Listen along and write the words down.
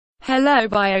Hello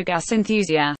biogas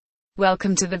enthusiasts.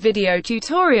 Welcome to the video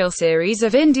tutorial series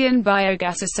of Indian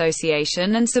Biogas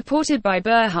Association and supported by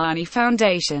Burhani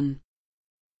Foundation.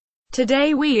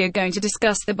 Today we are going to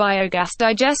discuss the biogas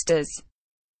digesters.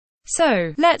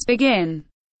 So, let's begin.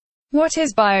 What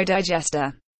is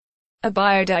biodigester? A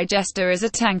biodigester is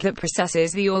a tank that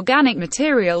processes the organic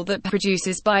material that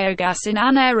produces biogas in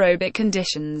anaerobic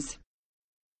conditions.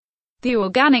 The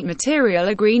organic material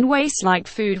are green waste like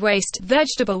food waste,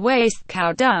 vegetable waste,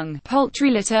 cow dung, poultry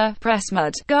litter, press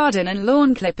mud, garden and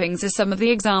lawn clippings are some of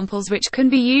the examples which can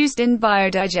be used in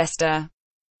biodigester.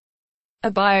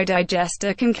 A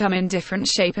biodigester can come in different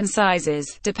shape and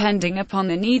sizes, depending upon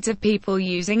the needs of people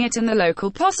using it and the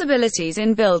local possibilities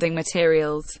in building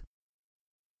materials.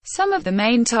 Some of the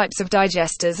main types of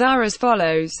digesters are as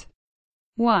follows.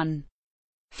 1.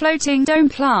 Floating dome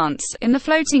plants. In the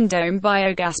floating dome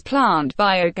biogas plant,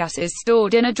 biogas is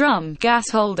stored in a drum, gas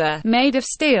holder, made of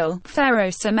steel,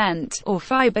 ferro-cement, or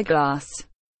fiberglass.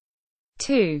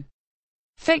 2.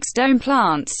 Fixed dome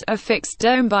plants. A fixed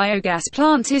dome biogas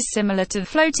plant is similar to the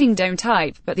floating dome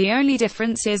type, but the only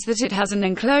difference is that it has an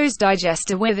enclosed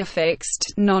digester with a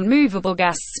fixed, non-movable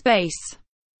gas space.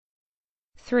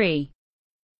 3.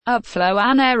 Upflow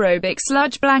anaerobic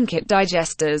sludge blanket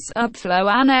digesters.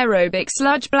 Upflow anaerobic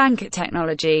sludge blanket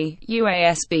technology,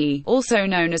 UASB, also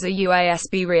known as a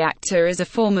UASB reactor, is a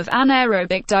form of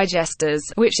anaerobic digesters,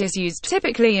 which is used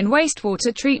typically in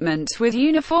wastewater treatment, with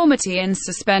uniformity in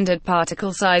suspended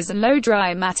particle size and low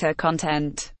dry matter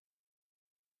content.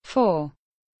 4.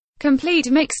 Complete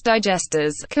mixed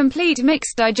digesters. Complete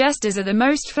mixed digesters are the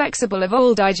most flexible of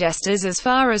all digesters as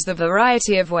far as the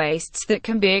variety of wastes that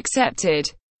can be accepted.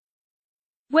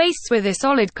 Wastes with a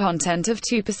solid content of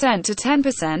 2% to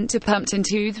 10% are pumped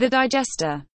into the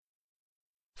digester.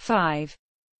 5.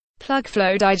 Plug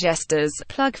flow digesters.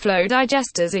 Plug flow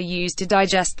digesters are used to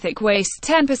digest thick waste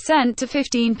 10% to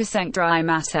 15% dry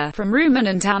matter from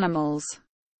ruminant animals.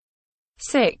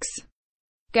 6.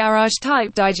 Garage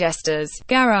type digesters.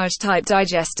 Garage type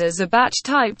digesters are batch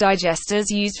type digesters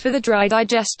used for the dry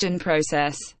digestion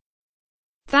process.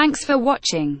 Thanks for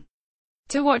watching.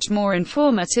 To watch more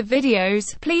informative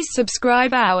videos, please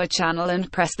subscribe our channel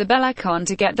and press the bell icon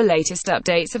to get the latest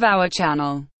updates of our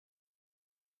channel.